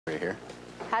for you here.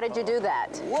 How did you do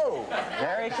that? Whoa!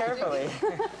 Very carefully.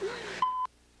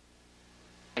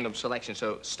 Random selection,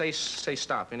 so say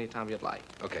stop anytime you'd like.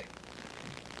 Okay.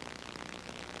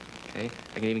 Okay,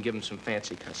 I can even give them some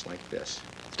fancy cuts like this.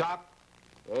 Stop.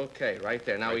 Okay, right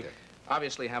there. Now Right we there.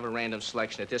 obviously have a random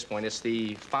selection at this point. It's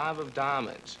the 5 of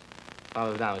diamonds.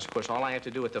 5 of diamonds. Of course, all I have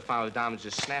to do with the 5 of diamonds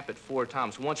is snap it 4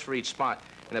 times, once for each spot,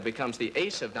 and it becomes the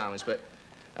ace of diamonds. But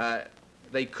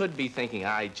they could be thinking,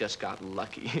 I just got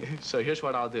lucky. So here's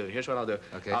what I'll do.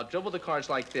 Okay. I'll dribble the cards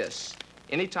like this.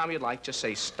 Anytime you'd like, just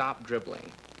say stop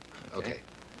dribbling. Okay.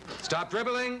 Stop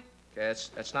dribbling. Okay,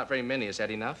 that's not very many. Is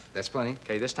that enough? That's plenty.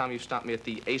 Okay, this time you've stopped me at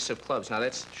the ace of clubs. Now,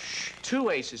 that's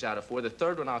 2 aces out of 4. The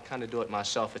third one, I'll kind of do it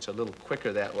myself. It's a little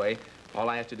quicker that way. All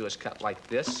I have to do is cut like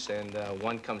this, and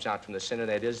 1 comes out from the center.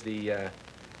 That is the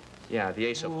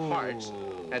ace of hearts.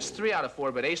 That's 3 out of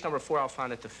 4, but ace number 4, I'll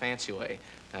find it the fancy way,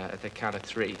 at the count of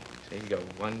 3. There you go.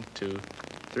 1, 2,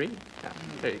 3. Yeah,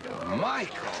 there you go.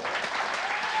 Michael!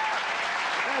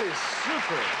 That is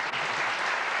super.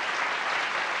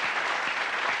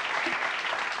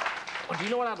 Well, do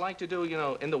you know what I'd like to do? You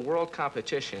know, in the world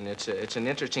competition, it's an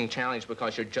interesting challenge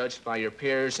because you're judged by your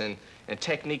peers, and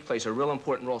technique plays a real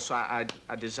important role. So I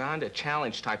designed a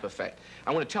challenge type effect.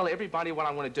 I want to tell everybody what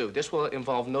I want to do. This will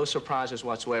involve no surprises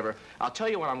whatsoever. I'll tell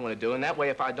you what I'm going to do, and that way,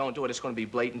 if I don't do it, it's going to be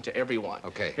blatant to everyone.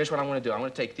 Okay. Here's what I want to do. I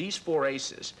want to take these 4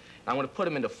 aces, and I want to put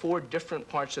them into 4 different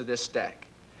parts of this deck.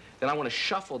 Then I want to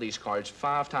shuffle these cards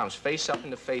 5 times, face up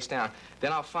and face down.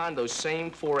 Then I'll find those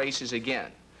same 4 aces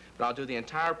again. But I'll do the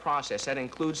entire process. That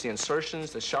includes the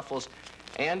insertions, the shuffles,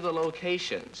 and the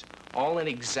locations, all in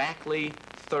exactly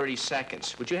 30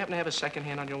 seconds. Would you happen to have a second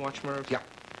hand on your watch, Merv? Yeah.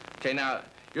 Okay, now,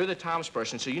 you're the times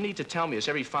person, so you need to tell me as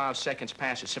every 5 seconds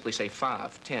passes, simply say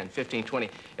 5, 10, 15, 20.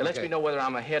 It lets me know whether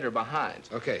I'm ahead or behind.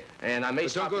 Okay. And I may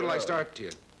But don't go till I start to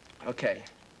you. Okay.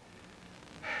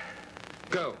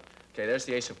 Go. Okay, there's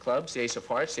the ace of clubs, the ace of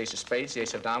hearts, the ace of spades, the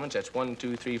ace of diamonds. That's 1,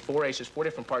 2, 3, 4 aces, 4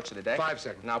 different parts of the deck. 5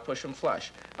 seconds. Now I'll push them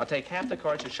flush. I'll take half the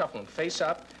cards and shuffle them face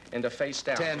up and to face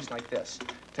down, 10. just like this.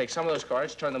 Take some of those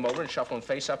cards, turn them over, and shuffle them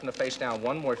face up and to face down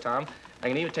one more time. I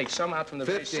can even take some out from the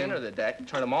very 15. center of the deck,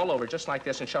 turn them all over just like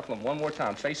this, and shuffle them one more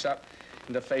time, face up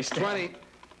and to face down. 20.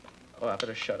 Oh, I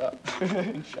better shut up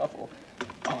and shuffle.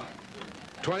 Oh.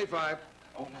 25.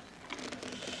 Oh, no.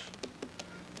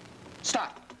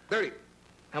 Stop. 30.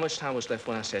 How much time was left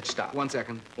when I said stop? 1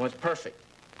 second. Well, it's perfect.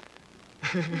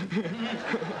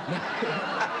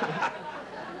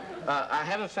 I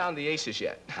haven't found the aces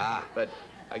yet. But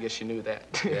I guess you knew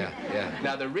that. Yeah.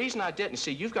 Now, the reason I didn't,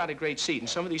 see, you've got a great seat, and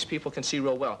some of these people can see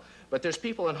real well. But there's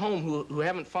people at home who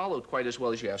haven't followed quite as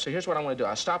well as you have. So here's what I want to do.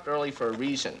 I stopped early for a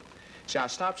reason. See, I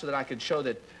stopped so that I could show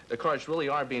that the cards really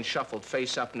are being shuffled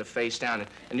face up and face down.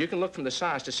 And you can look from the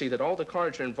sides to see that all the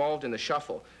cards are involved in the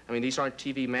shuffle. I mean, these aren't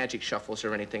TV magic shuffles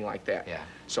or anything like that. Yeah.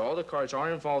 So all the cards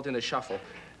are involved in the shuffle.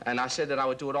 And I said that I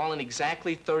would do it all in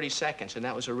exactly 30 seconds, and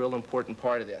that was a real important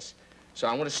part of this. So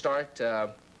I want to start,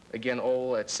 again,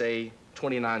 let's say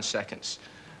 29 seconds.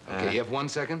 Okay, you have 1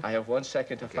 second? I have 1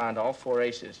 second to find all 4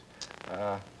 aces.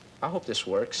 I hope this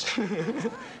works.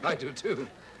 I do, too.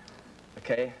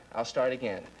 Okay, I'll start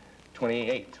again.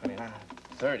 28, 29,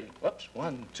 30. Whoops,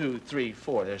 1, 2, 3,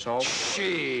 4. There's all...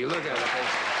 Gee, look at it.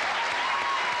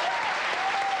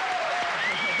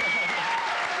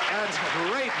 That's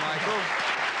great, Michael.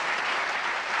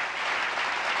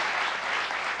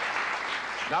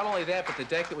 Not only that, but the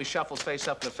deck that we shuffle face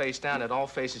up and face down, it all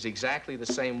faces exactly the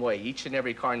same way, each and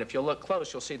every card. And if you'll look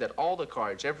close, you'll see that all the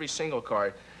cards, every single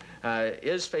card,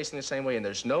 is facing the same way, and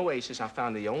there's no aces. I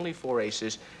found the only 4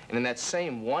 aces, and in that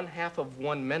same 1/2 of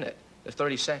 1 minute, the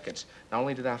 30 seconds, not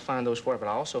only did I find those 4, but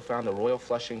I also found the royal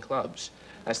flushing clubs.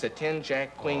 That's the 10,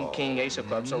 Jack, Queen, King, Ace of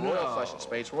clubs, a royal flushing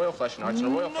spades, royal flushing hearts, and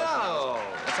a royal flushing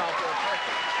diamonds. That's all 4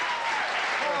 perfect.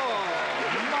 Oh,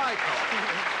 Michael.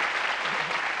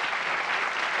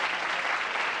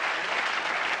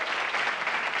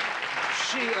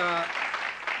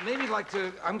 Maybe like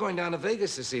to, I'm going down to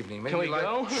Vegas this evening. Maybe Can we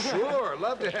go? Sure,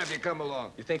 love to have you come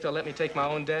along. You think they'll let me take my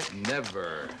own deck?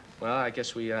 Never. Well, I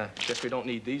guess we don't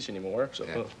need these anymore, so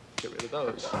we'll get rid of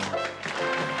those. Is that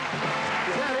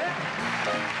it?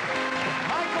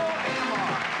 Michael!